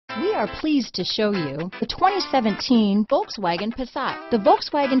We are pleased to show you the 2017 Volkswagen Passat. The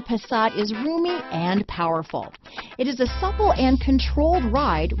Volkswagen Passat is roomy and powerful. It is a supple and controlled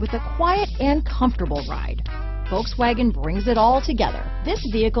ride with a quiet and comfortable ride. Volkswagen brings it all together. This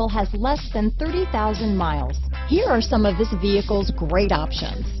vehicle has less than 30,000 miles. Here are some of this vehicle's great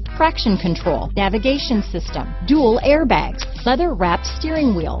options: traction control, navigation system, dual airbags, leather-wrapped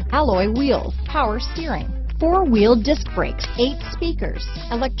steering wheel, alloy wheels, power steering, four-wheel disc brakes, 8 speakers,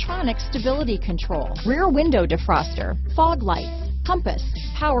 electronic stability control, rear window defroster, fog lights, compass,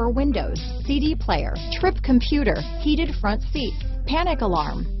 power windows, CD player, trip computer, heated front seats, panic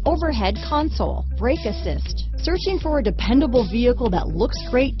alarm, overhead console, brake assist. Searching for a dependable vehicle that looks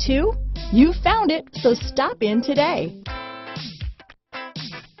great too? You found it, so stop in today.